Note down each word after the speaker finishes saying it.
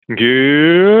Good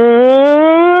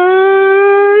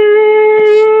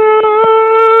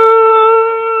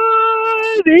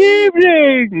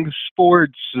evening,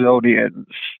 SportsZonians.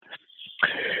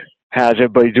 How's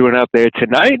everybody doing out there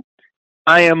tonight?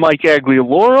 I am Mike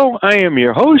Aglioloro. I am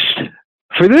your host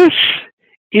for this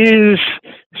is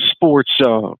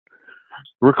SportsZone.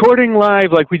 Recording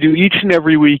live like we do each and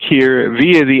every week here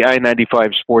via the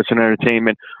I-95 Sports and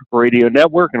Entertainment Radio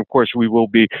Network. And, of course, we will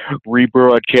be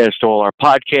rebroadcast to all our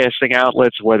podcasting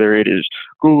outlets, whether it is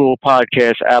Google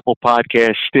Podcasts, Apple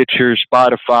Podcasts, Stitcher,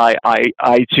 Spotify,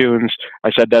 iTunes.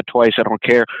 I said that twice. I don't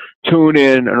care.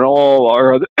 TuneIn and all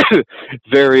our other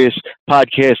various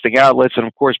podcasting outlets. And,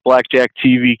 of course, Blackjack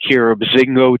TV, Kira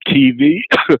Bazingo TV.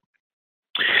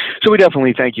 So we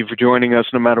definitely thank you for joining us,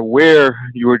 no matter where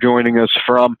you are joining us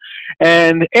from.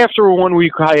 And after a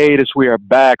one-week hiatus, we are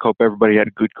back. Hope everybody had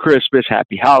a good Christmas,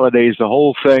 happy holidays, the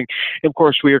whole thing. And of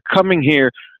course, we are coming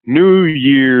here New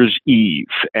Year's Eve,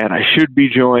 and I should be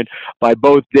joined by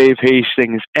both Dave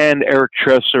Hastings and Eric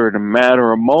Tressler in a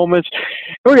matter of moments.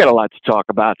 And we got a lot to talk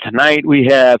about tonight. We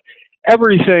have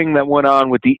everything that went on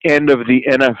with the end of the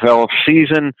NFL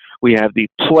season. We have the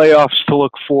playoffs to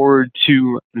look forward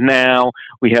to now.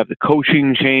 We have the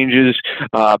coaching changes.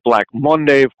 Black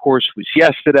Monday, of course, was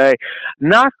yesterday.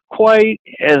 Not quite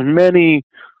as many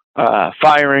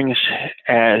firings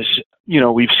as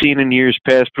we've seen in years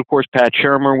past. But of course, Pat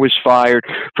Shermer was fired.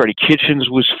 Freddie Kitchens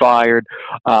was fired.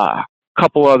 A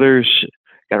couple others.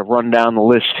 Got to run down the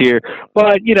list here, but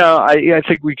I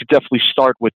think we could definitely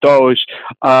start with those.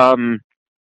 Pat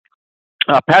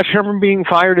Sherman being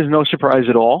fired is no surprise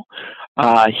at all.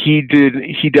 He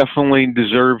definitely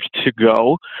deserves to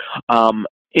go.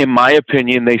 In my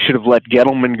opinion, they should have let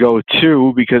Gettleman go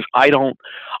too, because I don't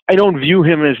view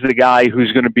him as the guy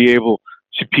who's going to be able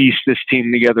to piece this team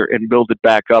together and build it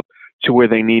back up to where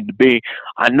they need to be.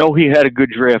 I know he had a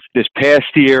good draft this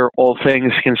past year, all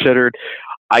things considered.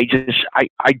 I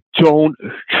don't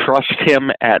trust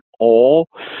him at all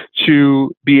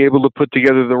to be able to put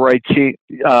together the right team,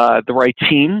 the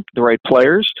right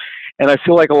players. And I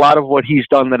feel like a lot of what he's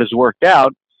done that has worked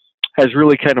out has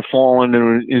really kind of fallen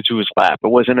into his lap. It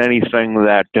wasn't anything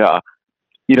that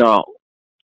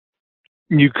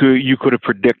you could have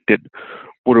predicted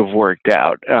would have worked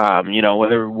out.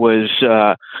 Whether it was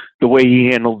the way he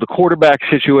handled the quarterback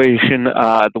situation,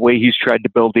 the way he's tried to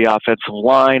build the offensive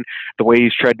line, the way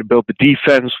he's tried to build the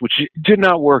defense, which did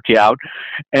not work out.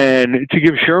 And to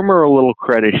give Shermer a little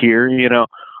credit here, you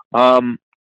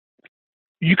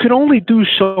can only do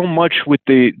so much with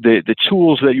the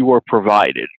tools that you are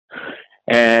provided.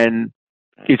 And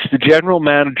it's the general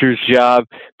manager's job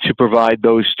to provide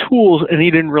those tools, and he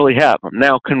didn't really have them.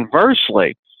 Now,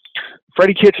 conversely,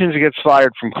 Freddie Kitchens gets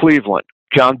fired from Cleveland.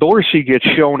 John Dorsey gets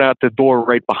shown out the door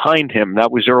right behind him.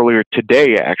 That was earlier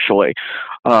today, actually.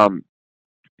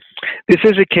 This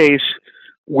is a case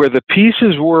where the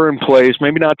pieces were in place,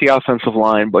 maybe not the offensive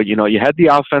line, but, you had the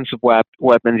offensive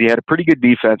weapons, you had a pretty good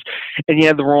defense, and you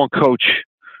had the wrong coach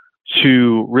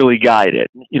to really guide it.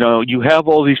 You have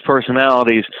all these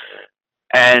personalities,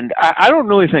 and I don't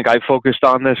really think I focused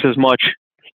on this as much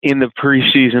in the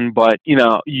preseason, but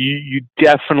you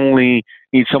definitely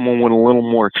need someone with a little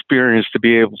more experience to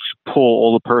be able to pull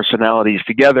all the personalities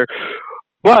together.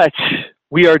 But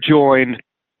we are joined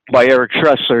by Eric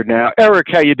Tressler now. Eric,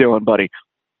 how you doing, buddy?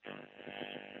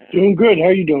 Doing good. How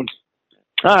are you doing?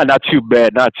 Not too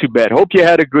bad, not too bad. Hope you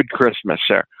had a good Christmas,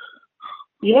 sir.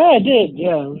 Yeah, I did.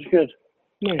 Yeah, it was good.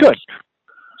 Nice. Good.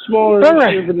 Smaller all this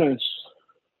right. year, but nice.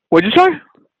 What'd you say?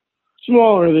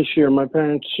 Smaller this year. My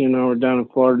parents, are down in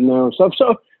Florida now and stuff.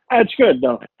 So that's good,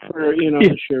 though. For Yeah.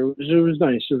 this year, it was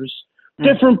nice. It was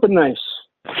different, but nice.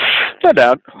 No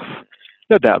doubt.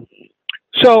 No doubt.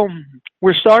 So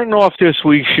we're starting off this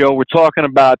week's show. We're talking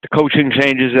about the coaching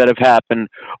changes that have happened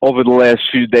over the last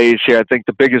few days here. I think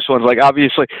the biggest ones, like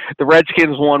obviously the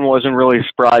Redskins one wasn't really a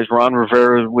surprise. Ron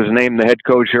Rivera was named the head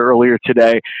coach earlier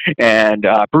today, and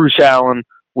Bruce Allen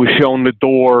was shown the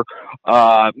door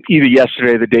either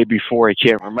yesterday or the day before. I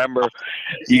can't remember.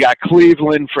 You got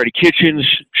Cleveland, Freddie Kitchens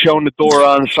shown the door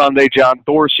on Sunday, John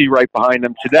Dorsey right behind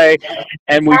them today.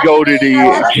 And we go to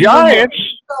the Giants.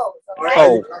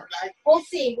 Oh. We'll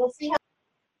see.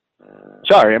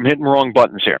 Sorry, I'm hitting wrong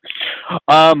buttons here.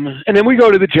 And then we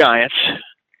go to the Giants.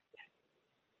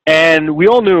 And we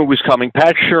all knew it was coming.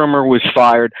 Pat Shermer was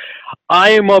fired.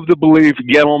 I am of the belief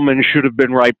Gettleman should have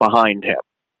been right behind him.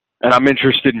 And I'm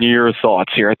interested in your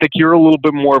thoughts here. I think you're a little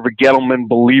bit more of a Gettleman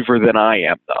believer than I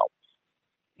am, though.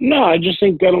 No, I just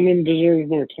think Gettleman deserves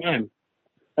more time.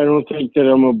 I don't think that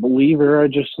I'm a believer. I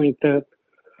just think that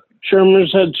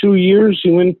Shermer's had 2 years.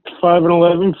 He went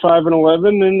 5-11,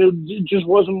 5-11, and it just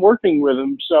wasn't working with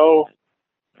him. So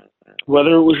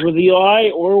whether it was with Eli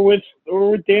or with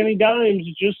Danny Dimes,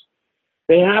 it's just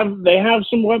they have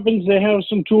some weapons, they have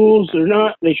some tools.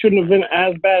 They shouldn't have been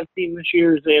as bad a team this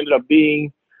year as they ended up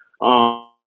being. I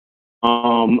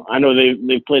know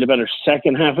they played a better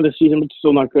second half of the season, but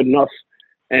still not good enough.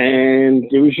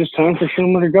 And it was just time for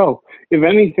Shermer to go. If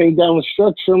anything, down the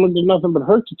stretch, Shermer did nothing but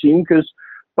hurt the team because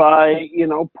by,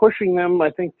 pushing them,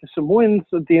 I think, to some wins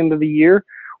at the end of the year,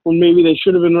 when maybe they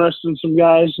should have been resting some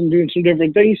guys and doing some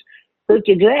different things, hurt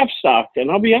their draft stock.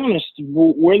 And I'll be honest,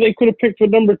 where they could have picked for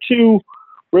number 2,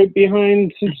 right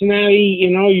behind Cincinnati,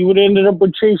 you would have ended up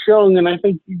with Chase Young, and I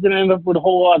think you're going to end up with a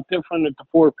whole lot different at the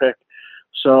 4 pick.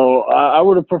 So I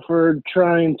would have preferred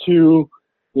trying to,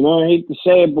 I hate to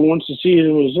say it, but once the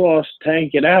season was lost,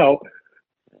 tank it out.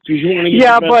 Because you want to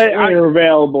get the best player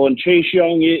available, and Chase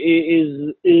Young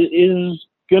is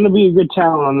going to be a good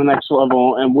talent on the next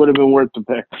level and would have been worth the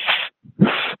pick.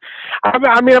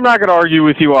 I mean, I'm not going to argue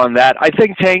with you on that. I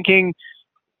think tanking,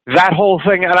 that whole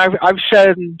thing, and I've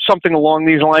said something along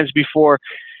these lines before,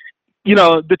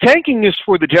 the tanking is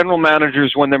for the general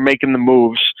managers when they're making the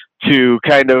moves to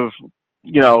kind of,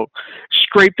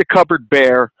 scrape the cupboard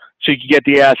bare so you can get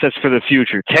the assets for the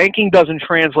future. Tanking doesn't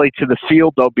translate to the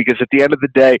field, though, because at the end of the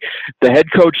day, the head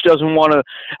coach doesn't want to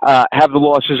have the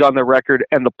losses on their record,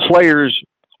 and the players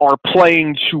are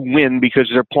playing to win because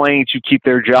they're playing to keep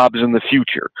their jobs in the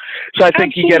future. So I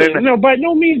think Absolutely. you get it. No, by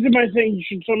no means am I saying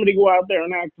should somebody go out there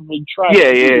and actively try.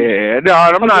 Yeah. No,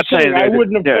 I'm not saying that. I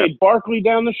wouldn't have played Barkley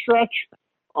down the stretch.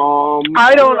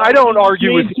 I don't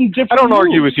argue with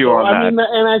you on that.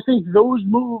 And I think those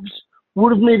moves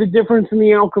would have made a difference in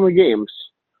the outcome of games.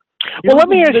 Well, let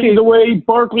me ask you the way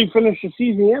Barkley finished the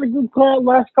season. He had a good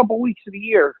last couple of weeks of the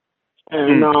year,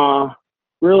 and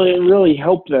really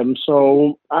helped them.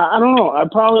 So I don't know. I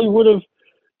probably would have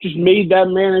just made that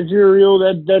managerial,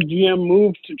 that GM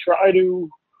move to try to,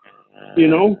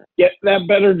 get that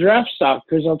better draft stock.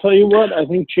 Because I'll tell you what, I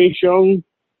think Chase Young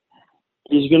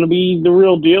is going to be the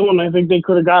real deal, and I think they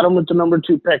could have got him with the number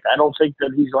 2 pick. I don't think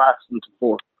that he's lasting to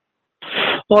 4.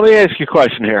 Well, let me ask you a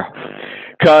question here.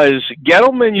 Because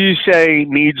Gettleman, you say,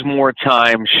 needs more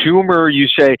time. Schumer, you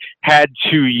say, had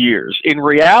 2 years. In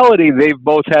reality, they've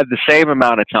both had the same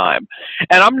amount of time.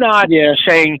 And I'm not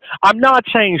saying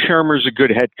Shermer's a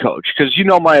good head coach, because you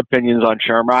know my opinions on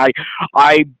Shermer.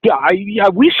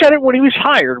 We said it when he was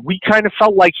hired. We kind of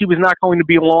felt like he was not going to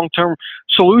be a long-term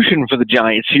solution for the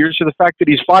Giants here. So the fact that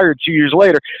he's fired 2 years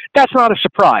later, that's not a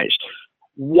surprise.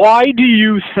 Why do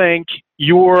you think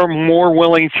you're more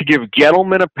willing to give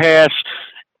Gettleman a pass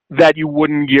that you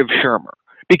wouldn't give Shermer?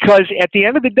 Because at the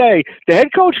end of the day, the head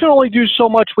coach can only do so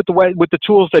much with the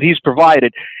tools that he's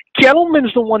provided.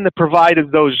 Gettleman's the one that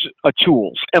provided those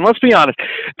tools. And let's be honest,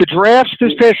 the drafts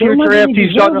this past year draft,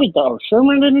 he's done.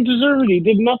 Shermer didn't deserve it. He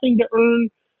did nothing to earn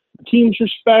the team's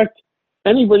respect,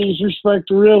 anybody's respect,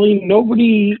 really.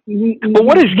 Nobody. But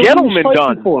what has Gettleman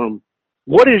done for him?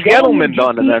 What has Gettleman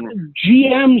done? And then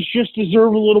GMs just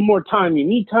deserve a little more time. You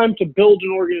need time to build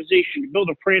an organization, to build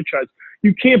a franchise.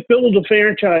 You can't build a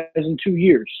franchise in 2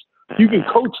 years. You can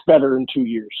coach better in 2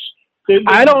 years.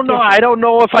 I don't know. I don't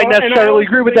know if I necessarily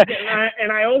agree with that.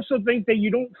 And I also think that you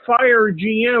don't fire a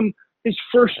GM his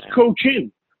first coach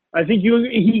in. I think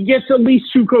he gets at least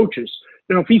 2 coaches.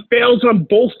 Now, if he fails on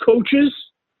both coaches,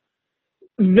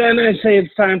 then I say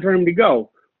it's time for him to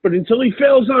go. But until he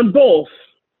fails on both,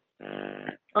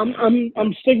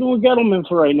 I'm sticking with Gettleman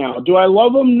for right now. Do I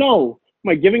love him? No.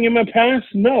 Am I giving him a pass?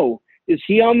 No. Is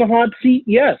he on the hot seat?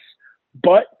 Yes.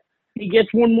 But he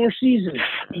gets one more season.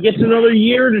 He gets another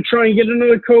year to try and get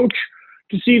another coach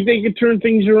to see if they can turn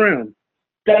things around.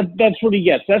 That's what he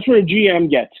gets. That's what a GM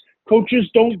gets. Coaches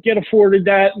don't get afforded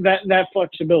that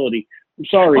flexibility. I'm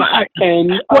sorry.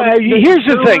 Here's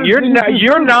the thing.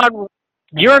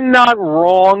 You're not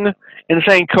wrong in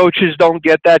saying coaches don't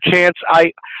get that chance.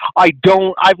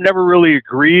 I've never really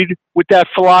agreed with that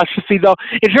philosophy, though.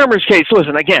 In Shermer's case,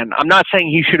 listen, again, I'm not saying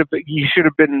he should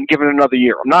have been given another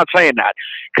year. I'm not saying that,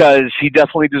 because he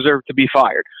definitely deserved to be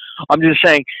fired. I'm just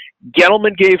saying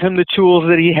Gettleman gave him the tools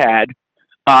that he had.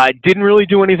 Didn't really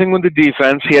do anything with the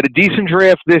defense. He had a decent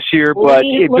draft this year, but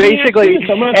basically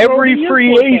every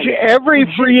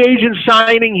free agent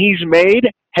signing he's made,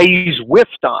 he's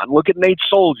whiffed on. Look at Nate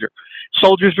Soldier.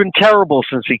 Soldier's been terrible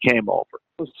since he came over.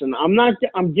 Listen,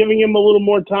 I'm giving him a little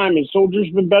more time, and Soldier's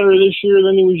been better this year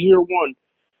than he was year one.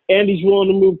 And he's willing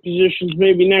to move positions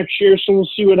maybe next year, so we'll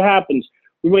see what happens.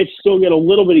 We might still get a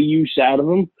little bit of use out of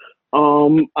him.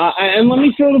 And let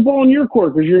me throw the ball in your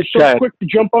court, because you're so quick to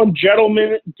jump on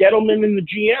Gettleman and the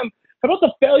GM. How about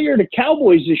the failure of the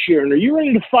Cowboys this year? And are you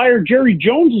ready to fire Jerry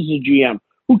Jones as a GM,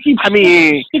 who keeps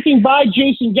sticking by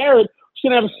Jason Garrett, who's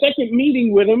going to have a second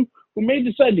meeting with him, who may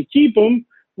decide to keep him,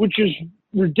 which is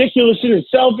ridiculous in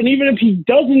itself. And even if he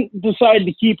doesn't decide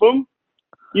to keep him,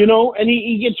 and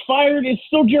he gets fired, it's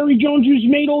still Jerry Jones who's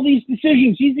made all these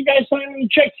decisions. He's the guy signing the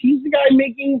checks. He's the guy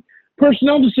making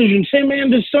personnel decisions. Him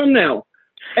and his son now.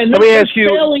 And they're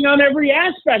failing on every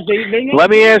aspect. Let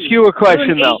me ask you a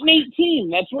question, though. They're an 8-8 team.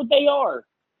 That's what they are.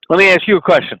 Let me ask you a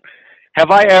question.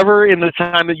 Have I ever, in the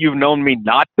time that you've known me,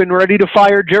 not been ready to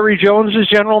fire Jerry Jones as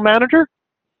general manager?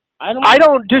 I'm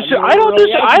just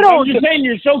saying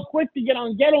you're so quick to get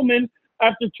on Gettleman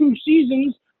after 2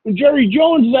 seasons when Jerry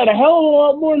Jones has had a hell of a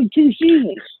lot more than 2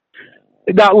 seasons.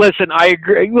 Now, listen, I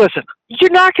agree. Listen, you're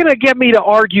not going to get me to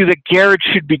argue that Garrett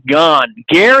should be gone.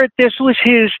 Garrett, this was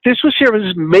his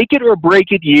make it or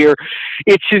break it year.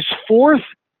 It's his 4th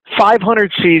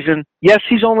 500 season. Yes,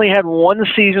 he's only had 1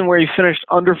 season where he finished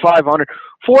under 500.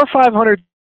 4 500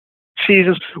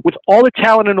 seasons with all the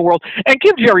talent in the world. And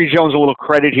give Jerry Jones a little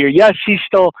credit here. Yes, he's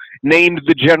still named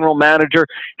the general manager.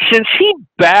 Since he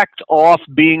backed off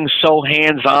being so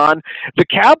hands-on, the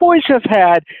Cowboys have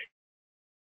had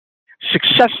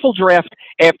successful draft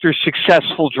after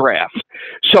successful draft.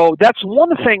 So that's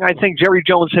one thing I think Jerry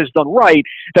Jones has done right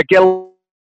that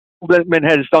Gettleman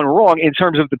has done wrong in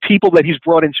terms of the people that he's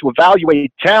brought in to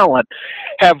evaluate talent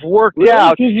have worked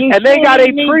out, and they got a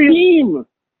team.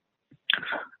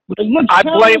 I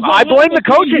blame the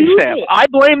coaching staff. I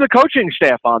blame the coaching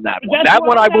staff on that one. That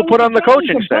one I will put on the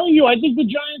coaching staff. I think the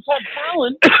Giants have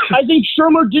talent. I think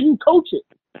Shermer didn't coach it.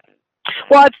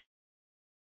 Well, I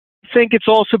think it's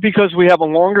also because we have a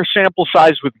longer sample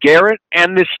size with Garrett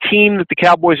and this team that the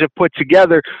Cowboys have put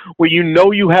together where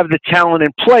you have the talent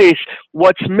in place.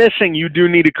 What's missing, you do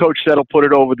need a coach that'll put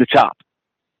it over the top.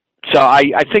 So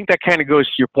I think that kind of goes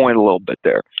to your point a little bit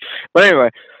there. But anyway,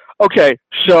 okay,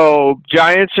 so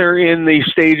Giants are in the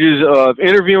stages of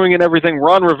interviewing and everything.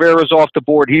 Ron Rivera's off the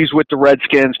board. He's with the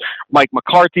Redskins. Mike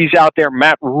McCarthy's out there.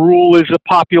 Matt Rule is a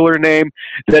popular name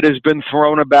that has been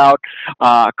thrown about.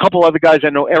 A couple other guys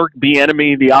I know, Eric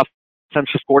Bieniemy, the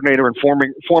offensive coordinator and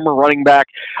former running back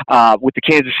with the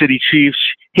Kansas City Chiefs.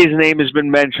 His name has been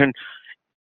mentioned.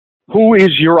 Who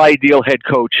is your ideal head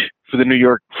coach for the New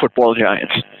York Football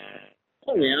Giants?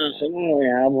 To be honest, I don't really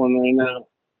have one right now.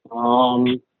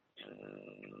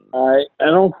 I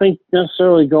don't think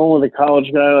necessarily going with a college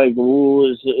guy like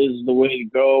Rule is the way to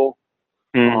go.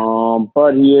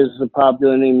 But he is the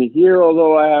popular name to hear,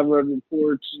 although I have read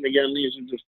reports, and again, these are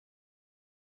just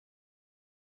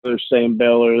they're saying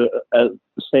Baylor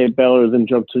then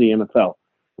jump to the NFL.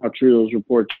 How true those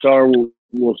reports are,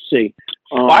 we'll see.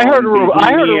 I heard a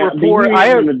report. I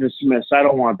heard to dismiss. I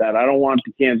don't want that. I don't want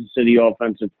the Kansas City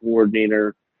offensive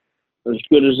coordinator. As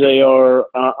good as they are,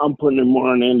 I'm putting it more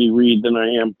on Andy Reid than I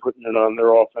am putting it on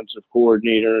their offensive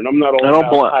coordinator. And I'm not all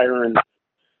about hiring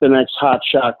the next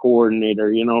hotshot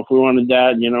coordinator. If we wanted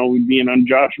that, we'd be in on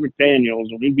Josh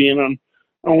McDaniels, or we'd be in on.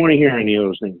 I don't want to hear any of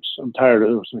those names. I'm tired of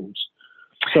those names.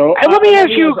 So let me ask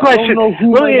you a question. I don't know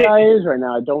who my guy is right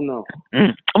now. I don't know.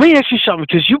 Let me ask you something,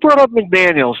 because you brought up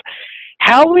McDaniels.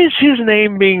 How is his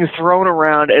name being thrown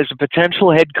around as a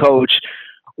potential head coach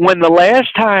when the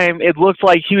last time it looked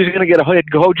like he was going to get a head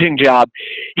coaching job,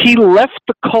 he left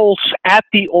the Colts at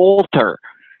the altar?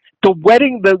 The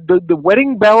wedding, the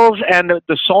wedding bells and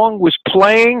the song was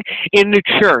playing in the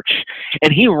church,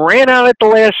 and he ran out at the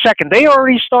last second. They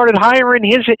already started hiring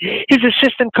his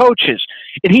assistant coaches,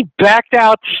 and he backed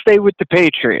out to stay with the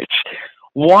Patriots.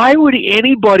 Why would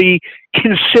anybody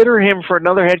consider him for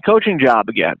another head coaching job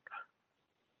again?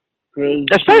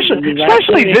 Especially this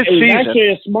season. It was actually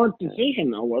a smart decision,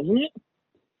 though, wasn't it?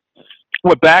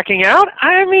 What, backing out?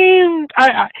 I mean,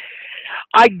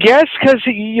 I guess because,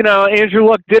 Andrew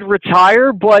Luck did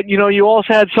retire, but, you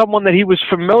also had someone that he was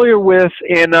familiar with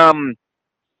in,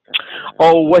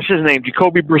 what's his name,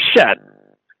 Jacoby Brissett.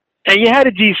 And you had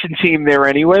a decent team there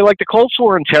anyway. Like, the Colts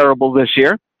weren't terrible this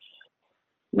year.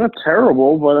 Not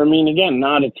terrible, but, I mean, again,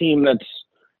 not a team that's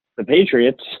the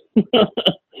Patriots.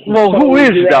 Well, so who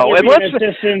is, though? And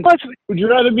would you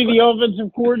rather be the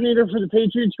offensive coordinator for the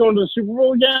Patriots going to the Super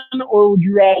Bowl again, or would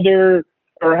you rather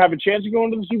have a chance of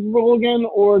going to the Super Bowl again,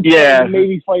 or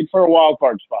maybe fight for a wild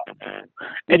card spot?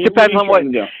 It depends on what.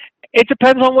 It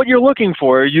depends on what you're looking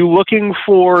for. Are you looking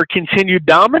for continued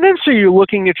dominance, or are you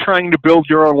looking at trying to build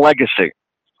your own legacy?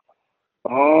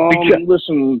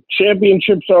 Listen,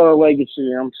 championships are a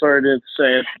legacy. I'm sorry to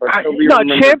say it, but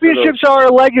championships are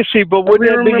a legacy. But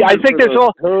I think there's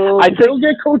all. He'll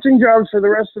get coaching jobs for the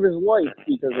rest of his life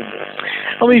because of this.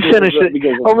 Let me finish it.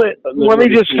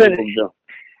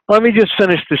 Let let me just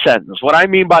finish the sentence. What I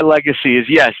mean by legacy is,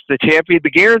 yes, the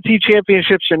guaranteed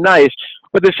championships are nice,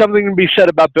 but there's something to be said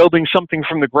about building something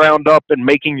from the ground up and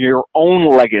making your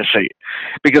own legacy.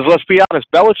 Because let's be honest,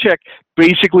 Belichick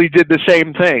basically did the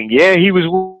same thing. Yeah, he was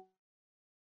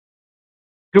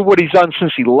do what he's done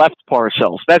since he left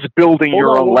Parcells. That's building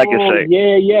your own legacy.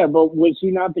 Yeah, but was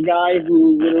he not the guy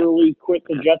who literally quit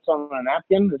the Jets on a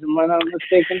napkin? Am I not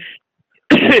mistaken?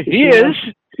 He is.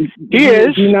 He is.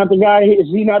 Is he not the guy? Is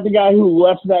he not the guy who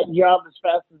left that job as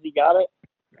fast as he got it?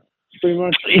 Pretty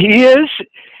much. He is.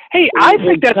 Hey, I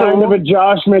think that's kind of a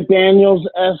Josh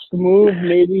McDaniels-esque move.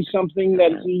 Maybe something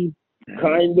that he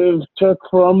kind of took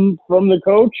from the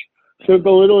coach. Took a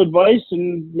little advice,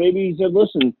 and maybe he said,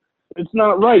 "Listen, it's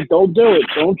not right. Don't do it.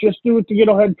 Don't just do it to get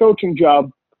a head coaching job.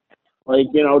 Like,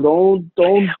 don't.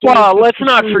 Well, let's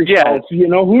not forget.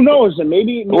 Yourself. Who knows? And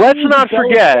maybe let's not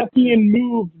forget.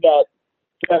 Move that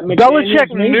Belichick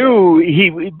knew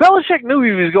he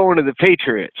was going to the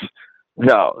Patriots,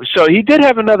 though. So he did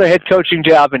have another head coaching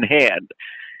job in hand.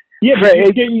 Yeah, but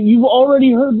you've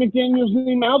already heard McDaniel's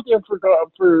name out there for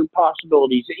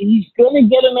possibilities. He's going to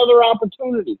get another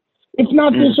opportunity. If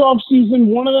not this offseason,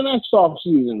 one of the next off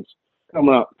seasons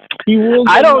coming up. He will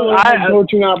get a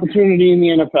coaching opportunity in the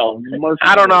NFL.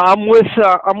 I don't know. I'm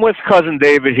with Cousin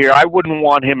David here. I wouldn't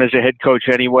want him as a head coach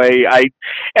anyway.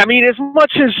 I mean, as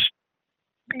much as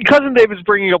Cousin David's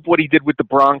bringing up what he did with the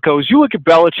Broncos, you look at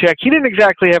Belichick. He didn't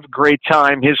exactly have a great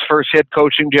time his first head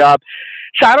coaching job.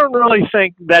 So I don't really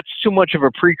think that's too much of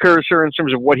a precursor in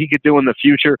terms of what he could do in the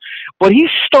future. But he's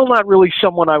still not really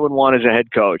someone I would want as a head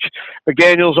coach.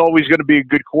 McDaniel's always going to be a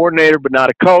good coordinator, but not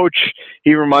a coach.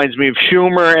 He reminds me of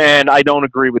Schumer, and I don't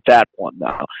agree with that one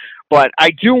now. But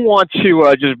I do want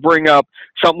to just bring up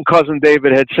something Cousin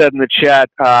David had said in the chat.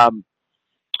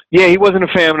 Yeah, he wasn't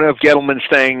a fan of Gettleman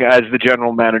staying as the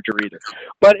general manager either.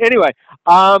 But anyway,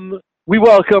 we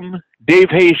welcome Dave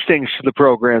Hastings to the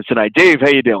program tonight. Dave, how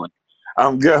you doing?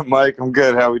 I'm good, Mike. I'm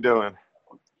good. How we doing?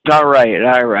 All right.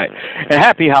 And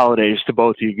happy holidays to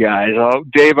both of you guys.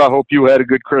 Dave, I hope you had a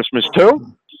good Christmas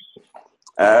too.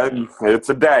 It's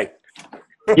a day.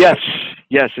 Yes,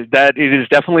 it is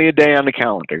definitely a day on the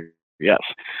calendar. Yes.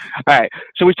 All right.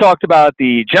 So we talked about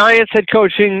the Giants head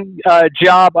coaching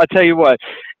job. I'll tell you what,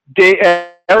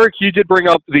 Eric, you did bring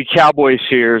up the Cowboys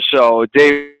here. So,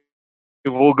 Dave,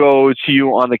 we'll go to you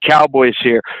on the Cowboys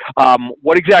here.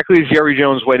 What exactly is Jerry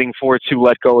Jones waiting for to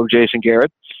let go of Jason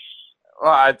Garrett?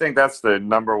 Well, I think that's the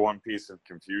number one piece of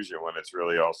confusion when it's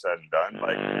really all said and done.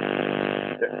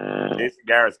 Like, Jason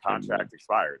Garrett's contract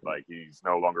expired. Like, he's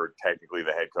no longer technically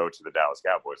the head coach of the Dallas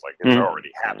Cowboys. Like, it's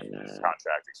already happened. His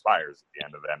contract expires at the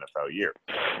end of the NFL year.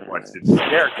 What should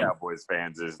scare Cowboys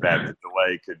fans is that the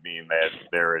delay could mean that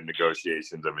they're in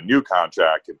negotiations of a new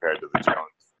contract compared to the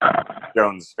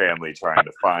Jones family trying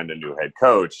to find a new head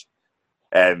coach.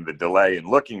 And the delay in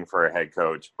looking for a head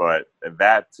coach, but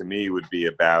that to me would be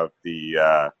about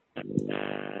the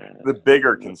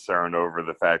bigger concern over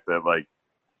the fact that, like,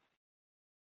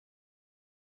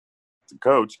 the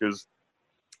coach, because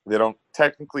they don't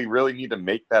technically really need to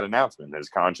make that announcement. His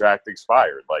contract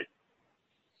expired, like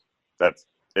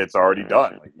it's already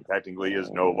done. Like, he technically is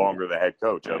no longer the head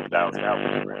coach of the Dallas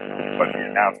Cowboys. But the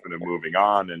announcement of moving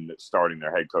on and starting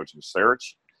their head coaching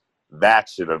search, that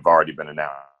should have already been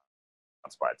announced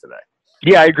by today.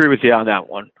 Yeah, I agree with you on that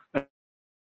one.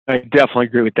 I definitely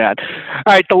agree with that.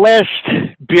 All right, the last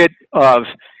bit of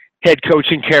head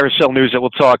coaching carousel news that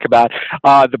we'll talk about,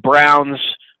 the Browns.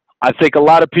 I think a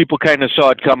lot of people kind of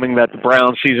saw it coming that the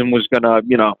Browns season was going to,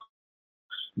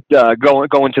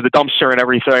 go into the dumpster and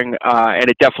everything, and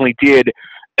it definitely did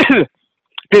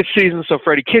this season. So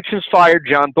Freddie Kitchens fired,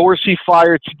 John Dorsey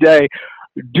fired today.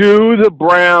 Do the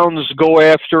Browns go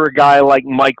after a guy like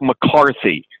Mike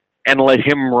McCarthy and let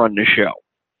him run the show?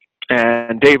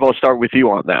 And Dave, I'll start with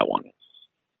you on that one.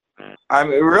 I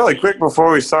mean, really quick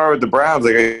before we start with the Browns,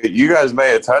 like, you guys may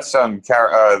have touched on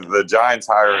the Giants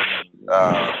hiring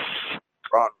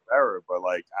Ron Rivera, but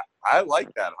like, I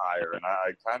like that hire, and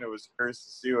I kind of was curious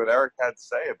to see what Eric had to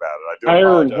say about it. I do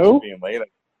apologize for being late on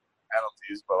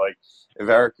penalties, but like, if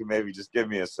Eric could maybe just give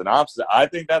me a synopsis, I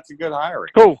think that's a good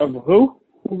hiring. Who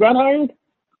got hired?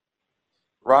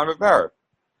 Ron Rivera.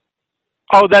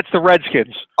 Oh, that's the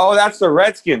Redskins. Oh, that's the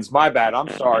Redskins. My bad. I'm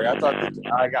sorry. I thought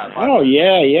I got. Oh,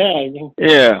 yeah.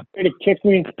 Yeah. Trying to kick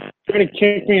me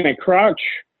in the crotch.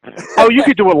 Oh, you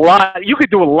could do a lot. You could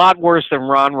do a lot worse than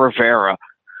Ron Rivera.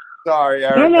 Sorry,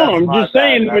 Eric. No, I'm just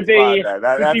saying with the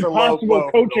possible blow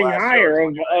coaching hire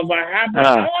of a half.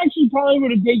 I actually probably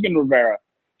would have taken Rivera.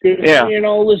 Yeah.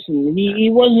 Listen, he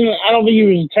wasn't. I don't think he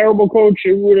was a terrible coach.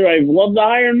 Would I have loved the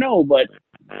hire? No, but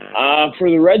For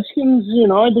the Redskins,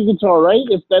 I think it's all right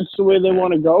if that's the way they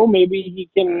want to go. Maybe he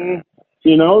can,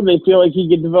 they feel like he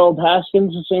could develop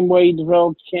Haskins the same way he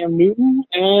developed Cam Newton,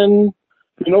 and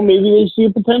maybe they see a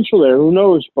potential there. Who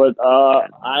knows? But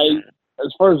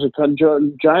as far as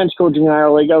the Giants coaching hire,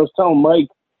 like I was telling Mike,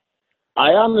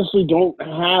 I honestly don't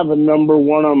have a number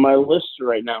one on my list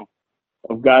right now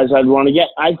of guys I'd want to get.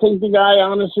 I think the guy,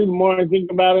 honestly, the more I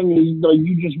think about him, is like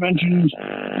you just mentioned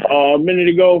a minute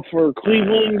ago for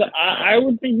Cleveland. I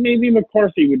would think maybe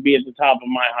McCarthy would be at the top of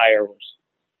my hire list.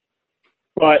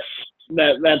 But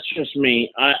that's just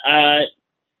me.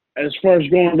 As far as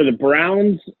going to the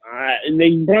Browns,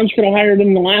 the Browns could have hired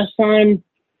him the last time.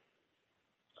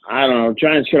 I don't know.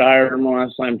 Giants could have hired him the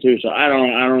last time too. So I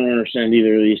don't understand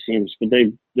either of these teams. But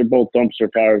they're both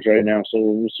dumpster fires right now. So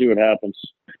we'll see what happens.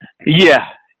 Yeah,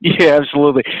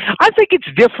 absolutely. I think it's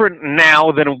different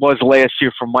now than it was last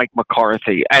year for Mike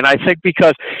McCarthy, and I think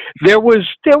because there was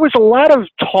a lot of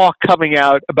talk coming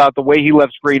out about the way he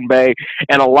left Green Bay,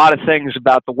 and a lot of things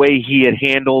about the way he had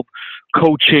handled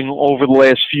coaching over the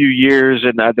last few years,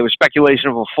 and there was speculation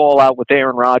of a fallout with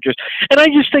Aaron Rodgers. And I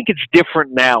just think it's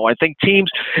different now. I think teams,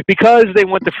 because they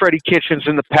went the Freddie Kitchens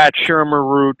and the Pat Shurmur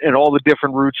route and all the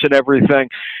different routes and everything,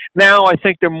 now I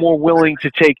think they're more willing to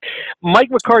take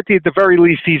Mike McCarthy. At the very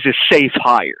least, he's a safe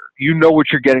hire. You know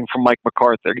what you're getting from Mike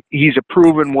McCarthy. He's a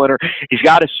proven winner. He's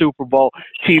got a Super Bowl.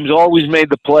 Teams always made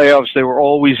the playoffs. They were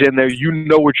always in there. You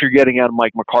know what you're getting out of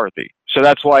Mike McCarthy. So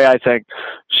that's why I think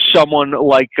someone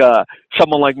like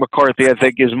McCarthy, I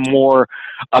think, is more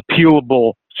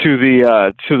appealable to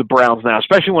the Browns now,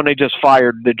 especially when they just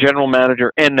fired the general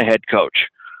manager and the head coach.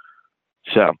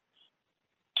 So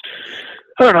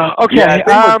I don't know. Okay, yeah,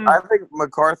 I think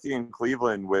McCarthy in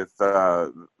Cleveland with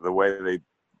the way they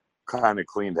kind of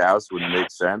cleaned house would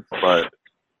make sense, but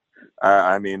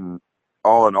I mean,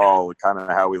 all in all, kind of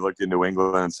how we look in New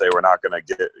England and say we're not going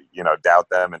to doubt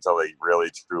them until they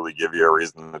really truly give you a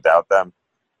reason to doubt them.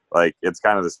 Like, it's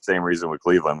kind of the same reason with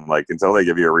Cleveland. Like, until they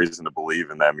give you a reason to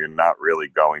believe in them, you're not really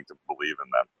going to believe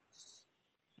in them.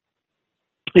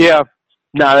 Yeah,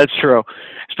 no, that's true.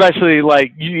 Especially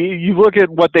like you look at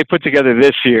what they put together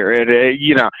this year,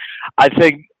 and I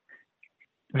think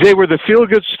they were the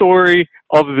feel-good story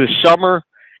of the summer.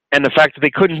 And the fact that they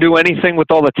couldn't do anything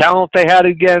with all the talent they had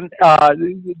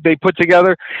they put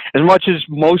together, as much as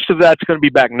most of that's going to be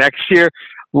back next year,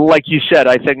 like you said,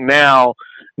 I think now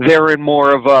they're in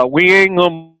more of a, we ain't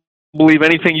going to believe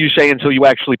anything you say until you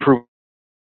actually prove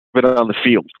it on the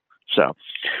field. So,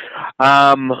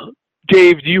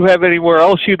 Dave, do you have anywhere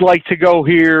else you'd like to go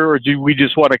here, or do we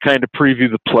just want to kind of preview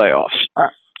the playoffs?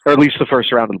 Or at least the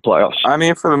first round of the playoffs. I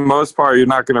mean, for the most part, you're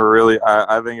not going to really –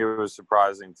 I think it was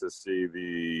surprising to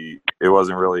see it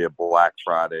wasn't really a Black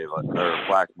Friday or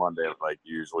Black Monday like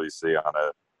you usually see on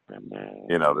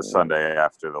the Sunday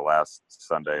after the last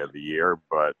Sunday of the year.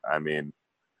 But, I mean,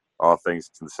 all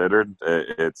things considered,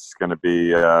 it's going to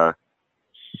be the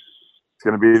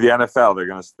NFL. They're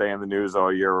going to stay in the news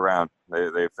all year round.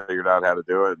 They figured out how to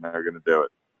do it, and they're going to do it.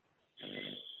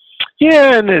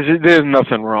 Yeah, and there's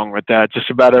nothing wrong with that.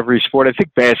 Just about every sport. I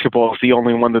think basketball is the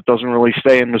only one that doesn't really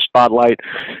stay in the spotlight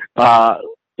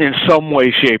in some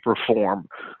way, shape, or form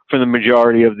for the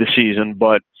majority of the season.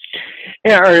 But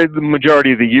or the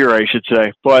majority of the year, I should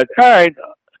say. But all right,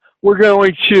 we're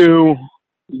going to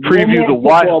preview the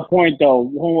football point, though.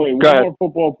 One more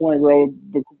football point, Ro,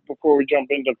 before we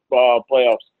jump into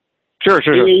playoffs. Sure.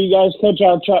 You guys catch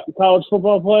out college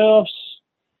football playoffs?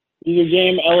 Either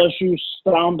game, LSU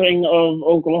stomping of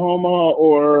Oklahoma,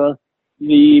 or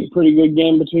the pretty good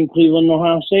game between Cleveland and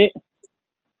Ohio State?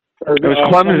 It was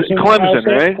Clemson,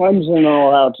 right? Clemson,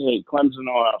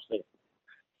 Ohio State.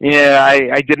 Yeah,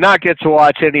 I did not get to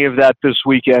watch any of that this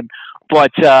weekend, but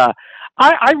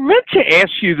I meant to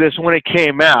ask you this when it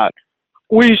came out.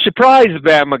 Were you surprised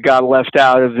Bama got left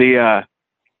out of the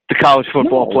college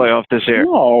football playoff this year?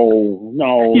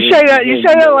 No. You say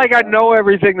that like I know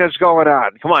everything that's going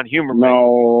on. Come on, humor me.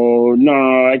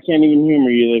 No, I can't even humor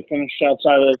you. They finished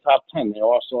outside of the top 10. They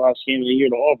lost the last game of the year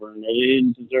to Auburn. They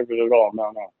didn't deserve it at all.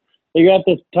 No. They got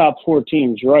the top 4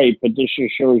 teams right, but this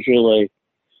just shows you, like,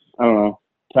 I don't know,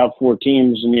 top 4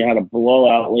 teams, and you had a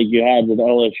blowout like you had with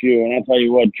LSU. And I tell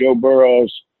you what, Joe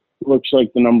Burrows looks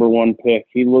like the number 1 pick.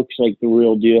 He looks like the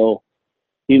real deal.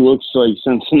 He looks like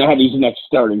Cincinnati's next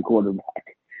starting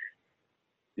quarterback.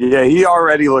 Yeah, he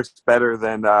already looks better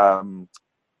than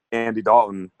Andy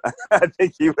Dalton. I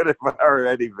think he would have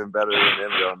already been better than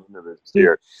him going into this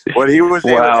year. What he was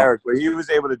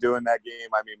able to do in that game,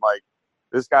 I mean, Mike,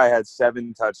 this guy had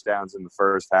 7 touchdowns in the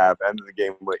first half, ended the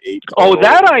game with 8 total. Oh,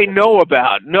 that I know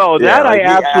about. No, that I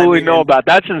absolutely know about.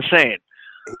 That's insane.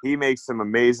 he makes some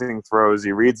amazing throws.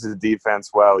 He reads his defense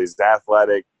well. He's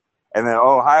athletic. And then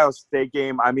Ohio State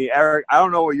game, I mean, Eric, I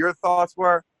don't know what your thoughts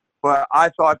were, but I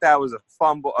thought that was a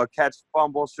catch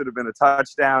fumble, should have been a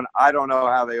touchdown. I don't know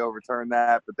how they overturned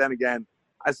that. But then again,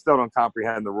 I still don't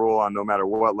comprehend the rule on no matter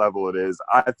what level it is.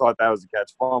 I thought that was a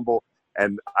catch fumble,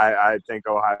 and I think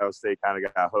Ohio State kind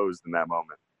of got hosed in that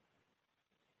moment.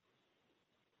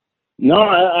 No,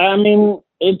 I mean,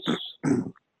 it's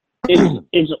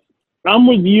I'm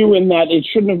with you in that it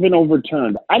shouldn't have been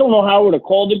overturned. I don't know how I would have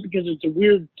called it because it's a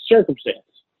weird circumstance.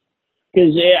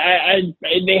 Because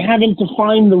they haven't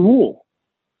defined the rule.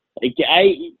 Like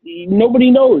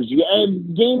nobody knows.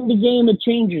 Game to game, it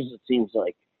changes. It seems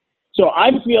like. So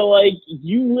I feel like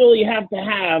you really have to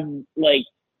have like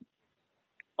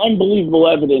unbelievable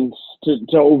evidence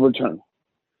to overturn.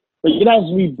 Like it has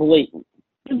to be blatant.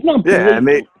 It's not blatant.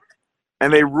 Yeah,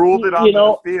 and they ruled it on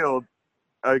the field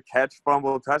a catch,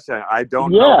 fumble, touchdown. I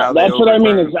don't know how they overturned. Yeah, that's what I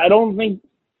mean. Is I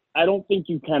don't think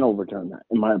you can overturn that,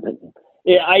 in my opinion.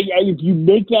 If you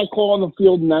make that call on the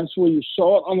field and that's where you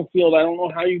saw it on the field, I don't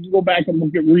know how you can go back and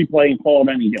look at replay and call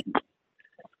it any different.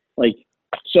 Like,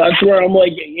 so that's where I'm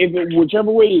like,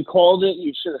 whichever way you called it,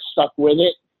 you should have stuck with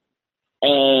it.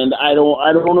 And I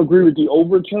don't agree with the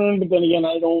overturn, but then again,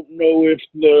 I don't know if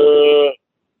the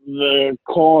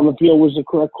call on the field was the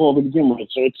correct call to begin with.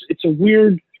 So it's a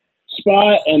weird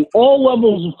spot, and all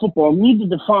levels of football need to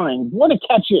define what a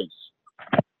catch is.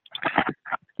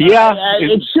 Yeah.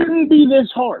 It shouldn't be this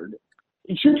hard.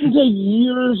 It shouldn't take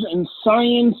years and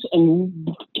science and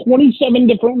 27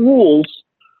 different rules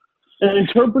and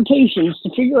interpretations to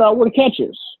figure out what a catch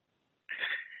is.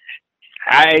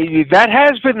 That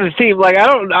has been the theme. Like I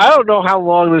don't know how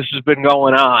long this has been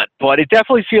going on, but it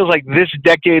definitely feels like this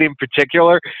decade in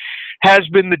particular has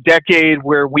been the decade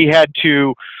where we had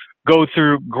to go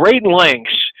through great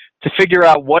lengths to figure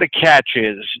out what a catch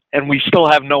is, and we still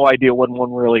have no idea what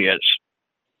one really is.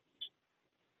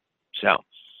 So,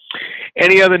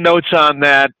 any other notes on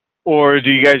that, or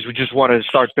do you guys just want to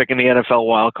start picking the NFL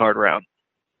wildcard round?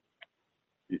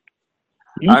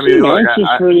 You seem anxious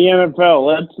for the NFL.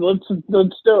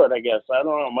 Let's do it. I guess I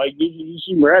don't know, Mike. You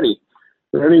seem ready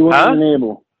when you're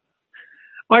able.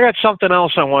 Well, I got something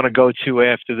else I want to go to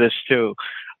after this too,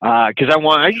 because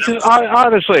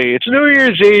honestly, it's New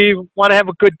Year's Eve. Want to have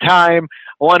a good time.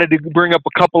 I wanted to bring up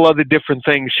a couple other different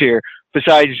things here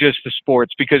besides just the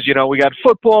sports, because we got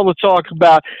football to talk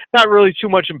about. Not really too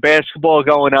much in basketball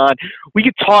going on. We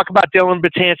could talk about Dylan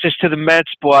Betances to the Mets,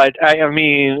 but I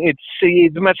mean,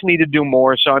 the Mets need to do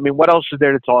more. So I mean, what else is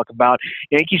there to talk about?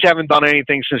 Yankees haven't done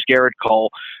anything since Garrett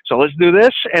Cole. So let's do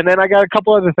this, and then I got a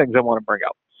couple other things I want to bring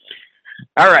up.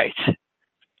 All right.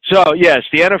 So yes,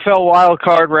 the NFL wild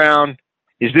card round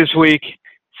is this week.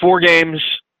 4 games.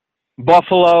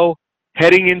 Buffalo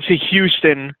heading into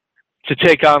Houston to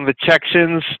take on the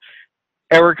Texans.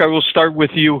 Eric, I will start with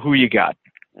you. Who you got?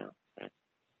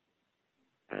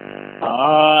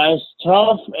 As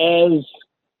tough as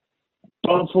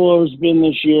Buffalo's been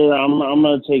this year, I'm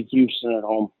going to take Houston at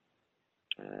home.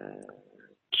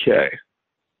 Okay.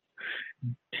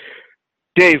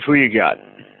 Dave, who you got?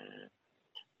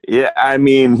 Yeah, I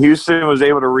mean, Houston was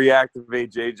able to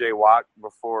reactivate J.J. Watt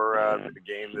before the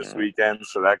game this weekend,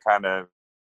 so that kind of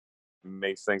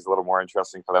makes things a little more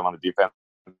interesting for them on the defensive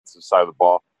side of the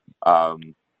ball.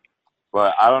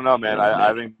 But I don't know, man.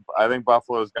 I think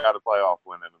Buffalo's got a playoff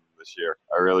win in them this year.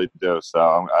 I really do. So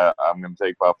I'm going to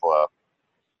take Buffalo.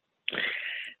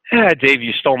 Dave,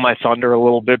 you stole my thunder a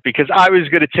little bit because I was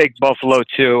going to take Buffalo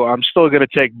too. I'm still going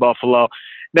to take Buffalo.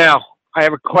 Now, I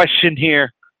have a question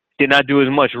here. Did not do as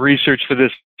much research for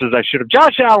this as I should have.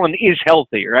 Josh Allen is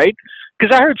healthy, right?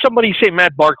 Because I heard somebody say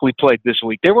Matt Barkley played this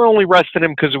week. They were only resting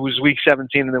him because it was week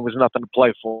 17 and there was nothing to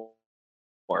play for,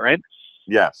 right?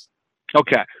 Yes.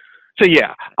 Okay. So,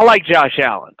 yeah, I like Josh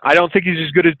Allen. I don't think he's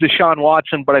as good as Deshaun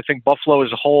Watson, but I think Buffalo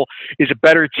as a whole is a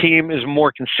better team, is a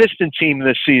more consistent team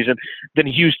this season than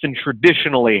Houston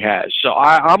traditionally has. So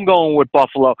I'm going with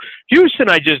Buffalo. Houston,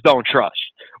 I just don't trust.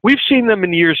 We've seen them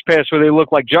in years past where they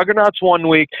look like juggernauts one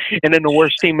week and then the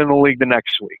worst team in the league the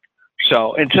next week.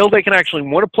 So until they can actually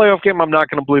win a playoff game, I'm not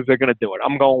going to believe they're going to do it.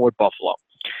 I'm going with Buffalo.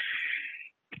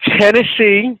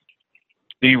 Tennessee,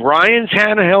 the Ryan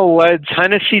Tannehill-led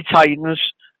Tennessee Titans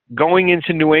going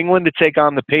into New England to take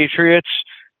on the Patriots.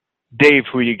 Dave,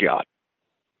 who you got?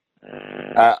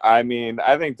 I mean,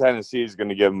 I think Tennessee is going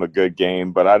to give them a good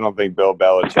game, but I don't think Bill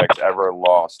Belichick's ever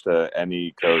lost to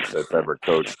any coach that's ever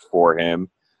coached for him.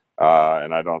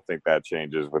 And I don't think that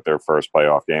changes with their first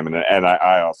playoff game. And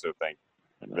I also think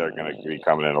they're going to be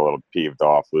coming in a little peeved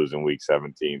off losing Week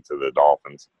 17 to the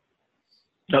Dolphins.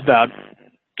 No doubt.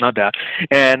 not doubt.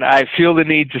 And I feel the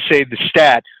need to say the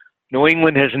stat. New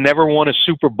England has never won a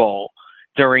Super Bowl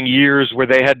during years where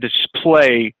they had to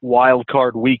play wild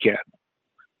card weekend.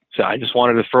 So I just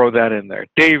wanted to throw that in there.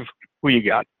 Dave, who you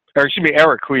got? Or excuse me,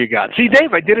 Eric, who you got? See,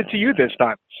 Dave, I did it to you this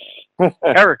time.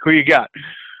 Eric, who you got?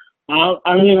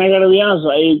 I mean, I got to be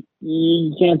honest.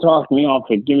 You can't talk me off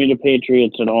it. Give me the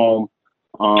Patriots at home.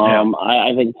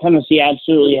 I think Tennessee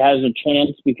absolutely has a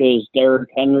chance because Derrick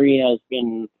Henry has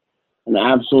been an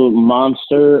absolute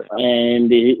monster,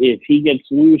 and if he gets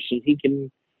loose and he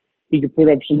can put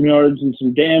up some yards and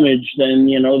some damage, then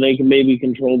they can maybe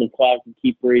control the clock and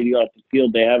keep Brady off the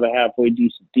field. They have a halfway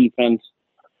decent defense,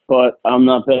 but I'm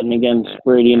not betting against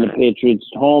Brady and the Patriots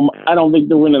at home. I don't think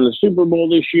they're winning the Super Bowl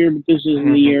this year, but this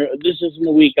isn't the year. This isn't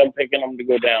the week I'm picking them to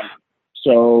go down.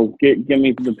 So give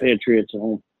me the Patriots at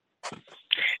home.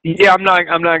 Yeah, I'm not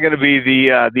going to be the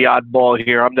oddball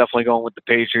here. I'm definitely going with the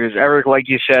Patriots. Eric, like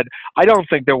you said, I don't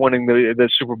think they're winning the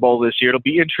Super Bowl this year. It'll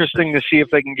be interesting to see if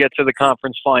they can get to the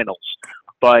conference finals.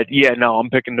 But yeah, no, I'm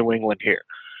picking New England here.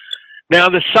 Now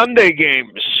the Sunday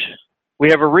games, we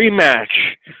have a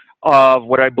rematch of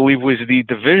what I believe was the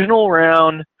divisional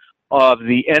round of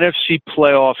the NFC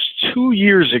playoffs 2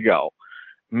 years ago.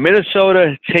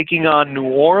 Minnesota taking on New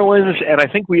Orleans, and I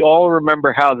think we all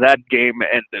remember how that game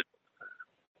ended.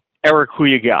 Eric, who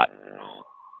you got?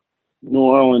 New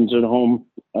Orleans at home.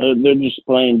 They're just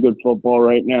playing good football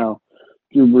right now.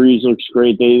 Drew Brees looks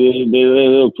great. They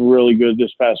looked really good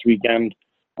this past weekend.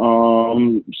 Give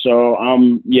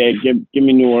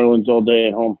me New Orleans all day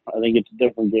at home. I think it's a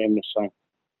different game this time.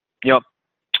 Yep.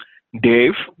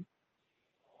 Dave?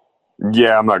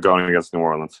 Yeah, I'm not going against New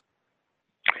Orleans.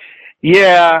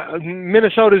 Yeah,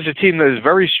 Minnesota's a team that is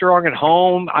very strong at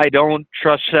home. I don't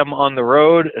trust them on the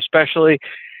road, especially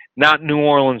not New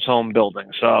Orleans home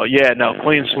building. So, yeah, no,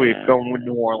 clean sweep, going with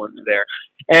New Orleans there.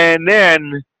 And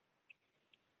then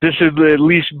this would at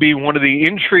least be one of the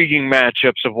intriguing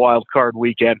matchups of Wild Card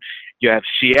Weekend. You have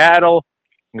Seattle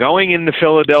going into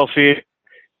Philadelphia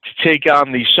to take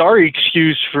on the sorry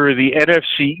excuse for the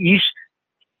NFC East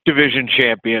Division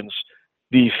champions,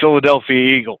 the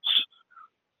Philadelphia Eagles.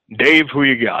 Dave, who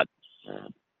you got?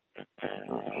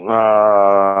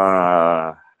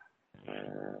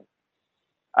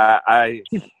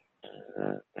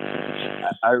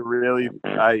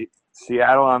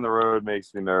 Seattle on the road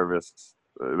makes me nervous.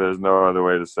 There's no other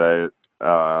way to say it.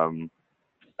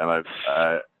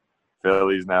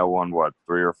 Philly's now won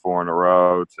 3 or 4 in a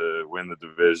row to win the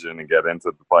division and get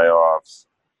into the playoffs.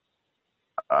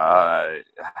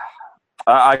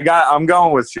 I'm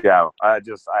going with Seattle. I have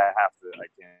to. I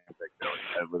can't pick Philly.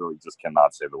 I literally just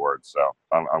cannot say the word. So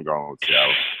I'm going with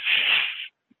Seattle.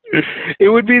 It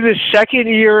would be the second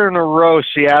year in a row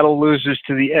Seattle loses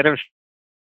to the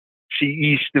NFC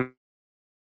East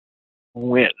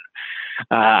win.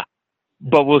 But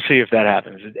we'll see if that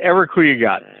happens. Eric, who you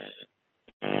got?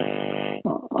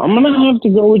 I'm going to have to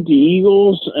go with the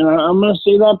Eagles, and I'm going to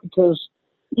say that because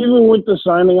even with the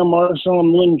signing of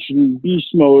Marshawn Lynch and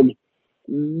beast mode,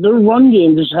 their run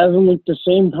game just hasn't looked the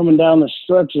same coming down the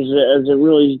stretch as it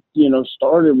really,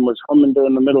 started and was coming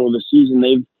during the middle of the season.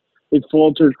 They've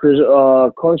faltered.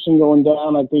 Carson going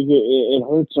down, I think it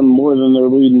hurts them more than they're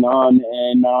leading on,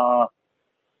 and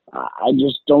I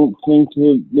just don't think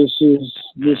that this is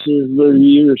their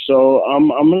year. So I'm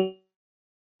going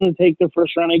to take their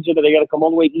first round exit. They got to come all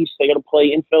the way east. They got to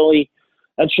play in Philly.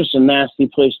 That's just a nasty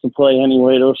place to play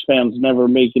anyway. Those fans never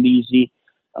make it easy.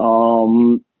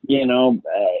 I'm going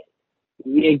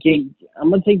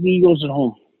to take the Eagles at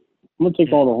home. I'm going to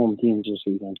take all the home teams this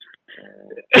weekend.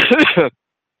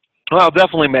 Well,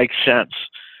 definitely makes sense.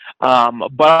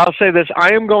 But I'll say this.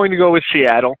 I am going to go with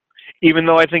Seattle, even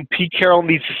though I think Pete Carroll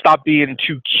needs to stop being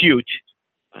too cute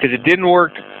because it didn't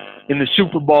work in the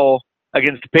Super Bowl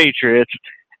against the Patriots,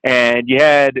 and you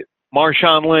had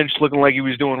Marshawn Lynch looking like he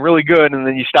was doing really good, and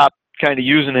then you stopped kind of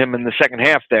using him in the second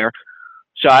half there.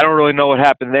 So I don't really know what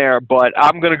happened there, but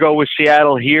I'm going to go with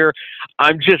Seattle here.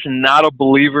 I'm just not a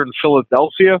believer in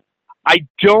Philadelphia.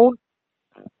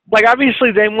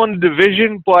 Obviously they won the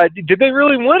division, but did they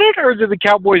really win it, or did the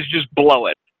Cowboys just blow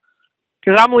it?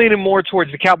 Because I'm leaning more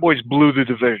towards the Cowboys blew the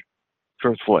division,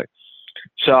 truthfully.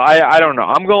 So I don't know.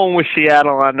 I'm going with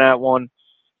Seattle on that one,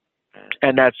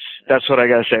 and that's what I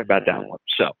got to say about that one.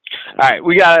 So, all right,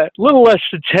 we got a little less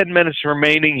than 10 minutes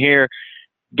remaining here.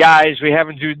 Guys, we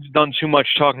haven't done too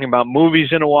much talking about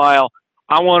movies in a while.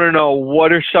 I want to know,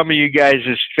 what are some of you guys'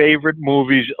 favorite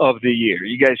movies of the year?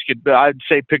 You guys could, I'd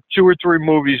say, pick 2 or 3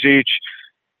 movies each.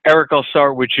 Eric, I'll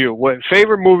start with you. What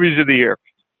favorite movies of the year?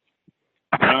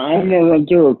 I'm gonna run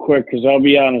through it quick because I'll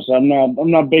be honest, I'm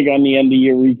not big on the end of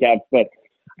year recap, but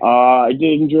I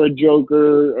did enjoy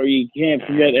Joker, or you can't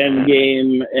forget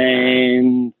Endgame,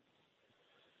 and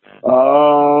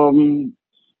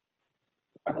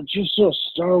I just saw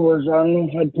Star Wars. I don't know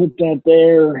if I'd put that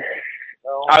there.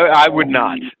 I would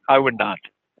not. I would not.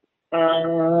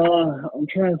 I'm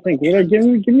trying to think.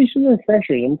 Give me some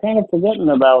refreshers. I'm kind of forgetting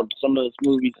about some of this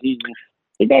movie season.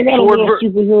 I think I got a little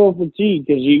superhero fatigue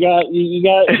because you got.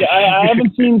 I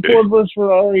haven't seen Ford vs.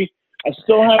 Ferrari. I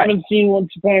still haven't seen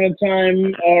Once Upon a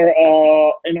Time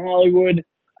or in Hollywood.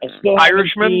 I still haven't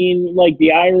seen like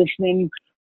The Irishman.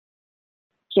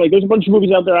 So like, there's a bunch of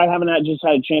movies out there I haven't just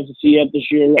had a chance to see yet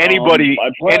this year. Anybody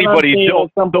at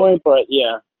some point, but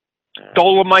yeah.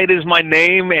 Dolomite Is My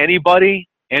Name. Anybody?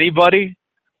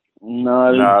 No,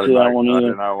 I didn't see that one either. I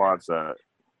did not watch that.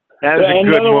 That is a good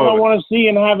another movie. one I want to see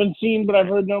and haven't seen, but I've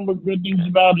heard nothing but good things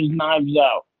about is Knives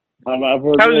Out. I've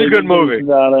heard that was a good movie.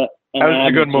 About it. That was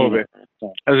a good movie.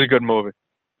 That was a good movie.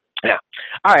 Yeah.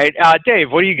 All right,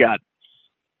 Dave, what do you got?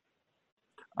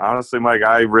 Honestly, Mike,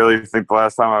 I really think the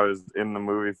last time I was in the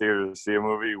movie theater to see a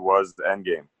movie was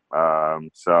Endgame.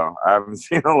 So I haven't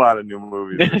seen a lot of new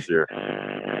movies this year.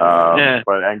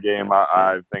 But Endgame,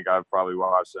 I think I've probably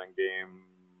watched Endgame.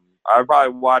 I've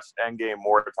probably watched Endgame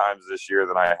more times this year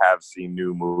than I have seen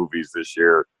new movies this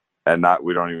year, and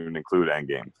we don't even include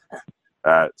Endgame.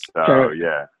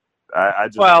 Yeah. I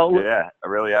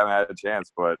really haven't had a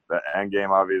chance, but the Endgame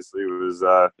obviously was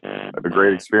a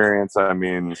great experience. I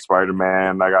mean,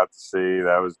 Spider-Man I got to see,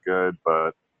 that was good,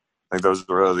 but I think those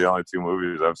are really the only two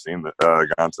movies I've seen that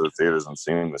gone to the theaters and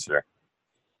seen this year.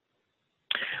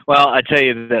 Well, I tell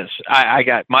you this, I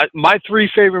got my three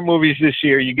favorite movies this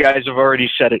year. You guys have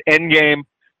already said it. Endgame.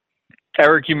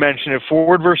 Eric, you mentioned it.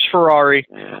 Ford vs. Ferrari.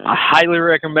 I highly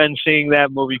recommend seeing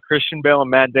that movie. Christian Bale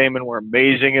and Matt Damon were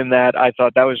amazing in that. I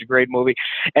thought that was a great movie.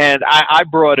 And I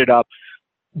brought it up.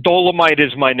 Dolomite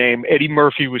Is My Name. Eddie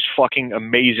Murphy was fucking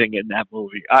amazing in that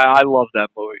movie. I love that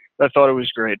movie. I thought it was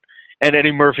great. And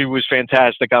Eddie Murphy was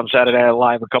fantastic on Saturday Night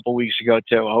Live a couple weeks ago,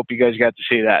 too. I hope you guys got to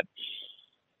see that.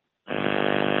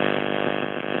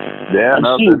 Yeah,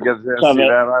 no, didn't get to see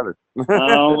that either.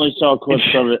 I only saw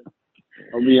clips of it.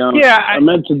 I'll be honest. Yeah, I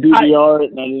meant to DVR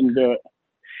it, and I didn't do it.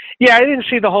 Yeah, I didn't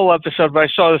see the whole episode, but I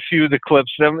saw a few of the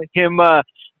clips. Him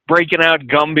breaking out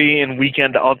Gumby in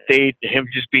Weekend Update, him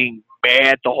just being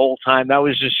mad the whole time. That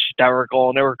was just hysterical,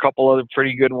 and there were a couple other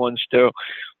pretty good ones, too.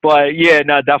 But, yeah,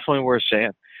 no, definitely worth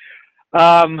seeing.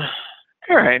 All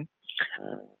right.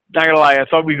 Not going to lie, I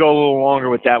thought we'd go a little longer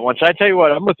with that one. So I tell you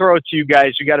what, I'm going to throw it to you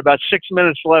guys. We got about 6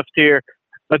 minutes left here.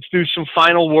 Let's do some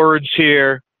final words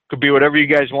here. Could be whatever you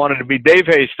guys wanted to be. Dave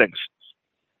Hastings.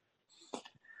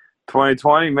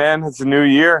 2020, man, it's a new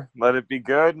year. Let it be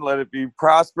good. Let it be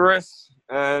prosperous.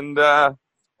 And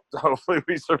hopefully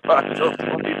we survive till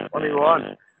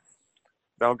 2021.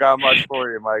 Don't got much for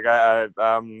you, Mike. I'm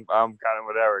kind of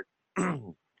with Eric.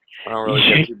 I don't really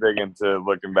get too big into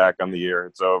looking back on the year.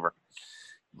 It's over.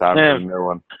 Time for a new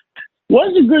one.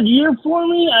 Was a good year for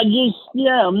me.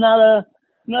 I'm not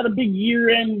a big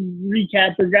year-end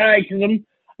recapper guy because I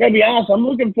gotta be honest, I'm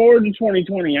looking forward to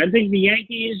 2020. I think the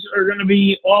Yankees are gonna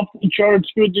be off the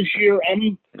charts good this year.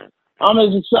 I'm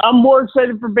more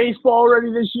excited for baseball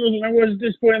already this year than I was at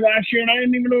this point last year, and I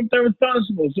didn't even know if that was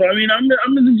possible. So I mean, I'm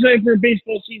as excited for a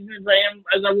baseball season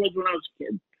as I was when I was a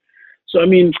kid. So I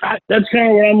mean, that's kind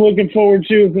of what I'm looking forward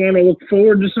to. If you want to look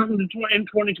forward to something in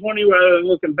 2020 rather than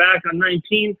looking back on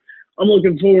 19, I'm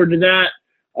looking forward to that.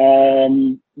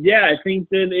 I think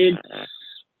that it's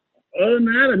other than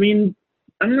that. I mean,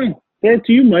 I don't know. Back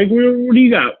to you, Mike. What do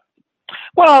you got?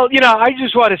 Well, I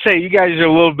just want to say you guys are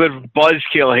a little bit of a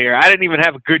buzzkill here. I didn't even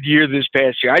have a good year this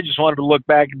past year. I just wanted to look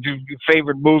back and do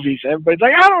favorite movies. Everybody's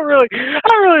like, I don't really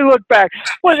look back.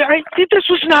 Well, this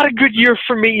was not a good year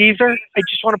for me either. I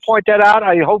just want to point that out.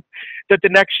 I hope that the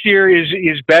next year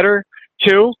is better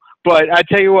too. But I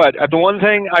tell you what, the one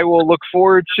thing I will look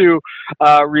forward to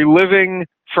reliving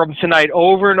from tonight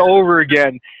over and over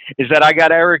again is that I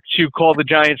got Eric to call the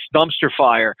Giants dumpster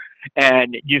fire.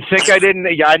 And you think I didn't?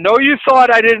 I know you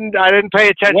thought I didn't pay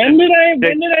attention. When did I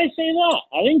say that?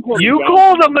 I didn't call. You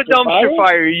called them a dumpster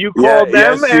fire. You called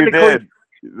them. Yes, you did.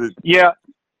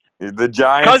 The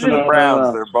Giants and the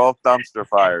Browns. They're both dumpster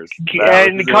fires.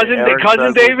 And cousin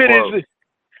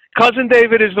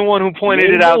David is the one who pointed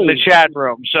it out in the chat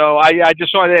room. So I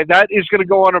just saw that is going to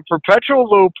go on a perpetual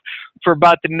loop for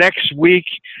about the next week.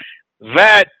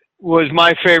 That was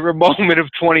my favorite moment of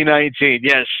 2019.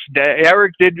 Yes,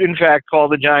 Eric did, in fact, call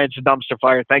the Giants a dumpster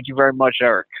fire. Thank you very much,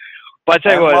 Eric. But I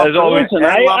tell you what, as always, listen,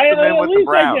 and lumped him in at with the least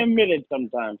I Browns. can admit it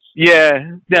sometimes.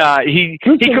 yeah, nah, he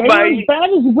Listen, could they buy. were as bad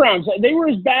as the Browns. They were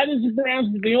as bad as the Browns,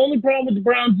 but the only problem with the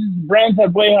Browns is the Browns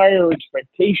had way higher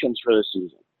expectations for this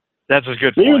season. That's a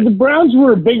good point. The Browns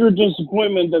were a bigger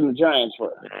disappointment than the Giants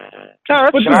were. No,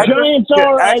 But the Giants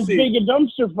are as big a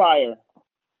dumpster fire.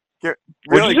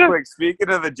 Really quick, speaking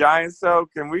of the Giants, though,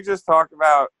 can we just talk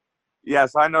about –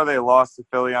 yes, I know they lost to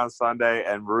Philly on Sunday,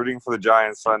 and rooting for the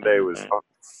Giants Sunday was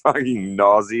fucking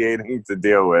nauseating to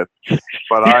deal with.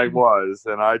 But I was,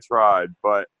 and I tried.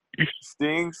 But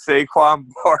seeing Saquon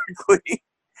Barkley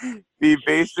be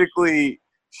basically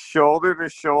shoulder to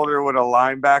shoulder with a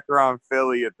linebacker on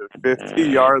Philly at the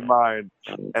 50-yard line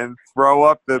and throw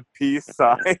up the peace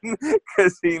sign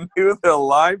because he knew the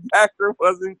linebacker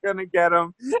wasn't going to get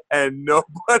him and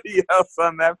nobody else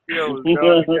on that field was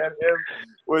going to get him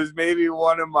was maybe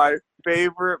one of my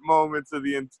favorite moments of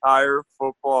the entire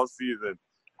football season.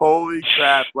 Holy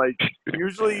crap. Like,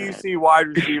 usually you see wide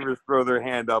receivers throw their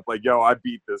hand up like, yo, I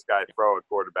beat this guy, throw it,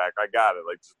 quarterback. I got it.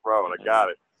 Like, just throw it. I got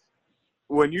it.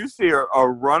 When you see a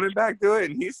running back do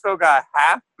it and he still got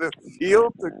half the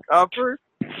field to cover,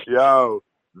 yo,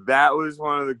 that was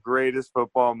one of the greatest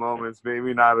football moments,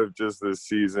 maybe not of just this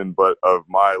season, but of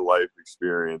my life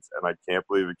experience. And I can't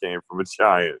believe it came from a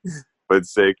Giant. But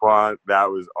Saquon, that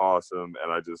was awesome.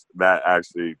 And that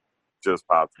actually just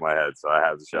popped in my head. So I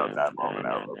had to shout that moment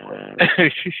out real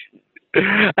quick.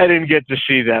 I didn't get to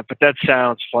see that, but that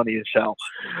sounds funny as hell.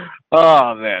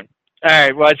 Oh, man. All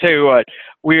right, well, I tell you what,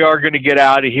 we are going to get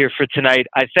out of here for tonight.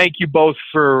 I thank you both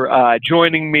for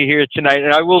joining me here tonight.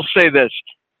 And I will say this,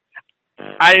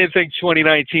 I didn't think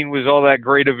 2019 was all that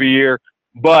great of a year,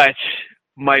 but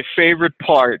my favorite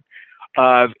part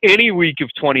of any week of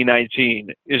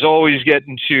 2019 is always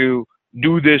getting to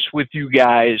do this with you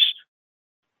guys,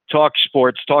 talk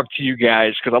sports, talk to you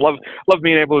guys, because I love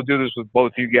being able to do this with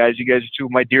both you guys. You guys are two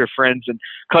of my dear friends, and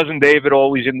Cousin David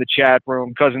always in the chat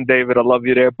room. Cousin David, I love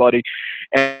you there, buddy.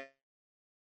 And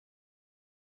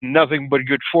nothing but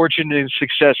good fortune and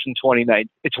success in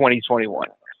 2021.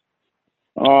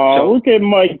 Oh, look at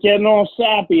Mike getting all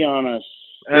sappy on us.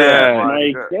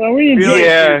 Mike. We enjoy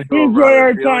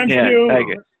our time too. Thank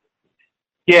you.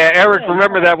 Yeah, Eric,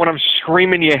 remember that when I'm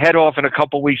screaming your head off in a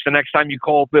couple weeks, the next time you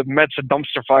call the Mets a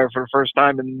dumpster fire for the first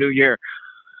time in the new year.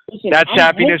 Listen, that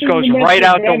happiness goes right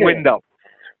out the window.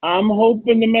 I'm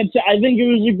hoping the Mets. I think it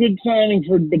was a good signing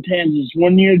for Betances.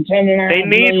 1 year, 10.5 They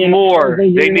need more.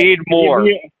 They need more.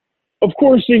 Of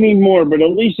course they need more, but at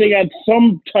least they got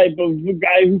some type of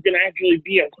guy who can actually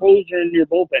be a closer in your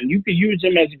bullpen. You could use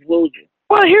him as a closer.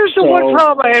 Well, here's the one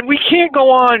problem, and we can't go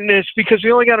on this because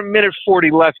we only got a minute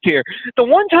 40 left here. The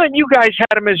one time you guys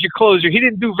had him as your closer, he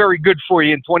didn't do very good for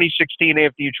you in 2016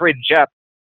 after you traded Chapman.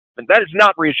 That is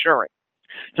not reassuring.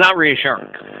 It's not reassuring.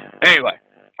 Anyway,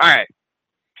 all right.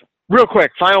 Real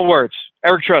quick, final words.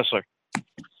 Eric Tressler.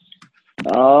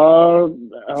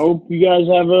 I hope you guys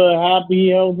have a happy,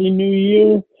 healthy new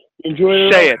year. Enjoy the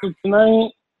rest of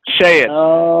tonight. Say it.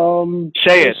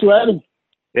 Say it. Sweaty.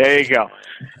 There you go.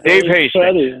 Dave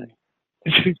Hastings.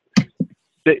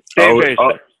 Dave Hastings.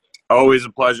 Always a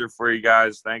pleasure for you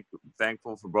guys.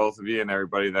 Thankful for both of you and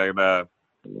everybody that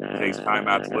takes time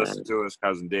out to listen to us.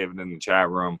 Cousin David in the chat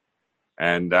room.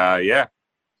 And,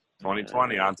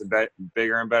 2020, on to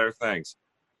bigger and better things.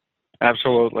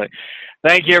 Absolutely.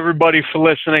 Thank you, everybody, for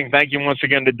listening. Thank you once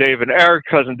again to Dave and Eric,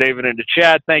 Cousin David in the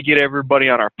chat. Thank you to everybody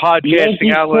on our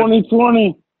podcasting outlet.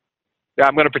 2020.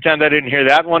 I'm going to pretend I didn't hear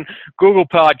that one. Google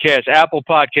Podcasts, Apple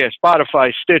Podcasts,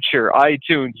 Spotify, Stitcher,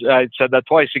 iTunes. I said that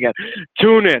twice again.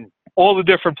 TuneIn, all the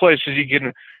different places you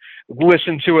can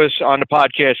listen to us on the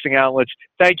podcasting outlets.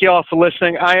 Thank you all for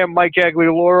listening. I am Mike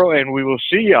Aglioloro, and we will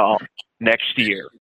see y'all next year.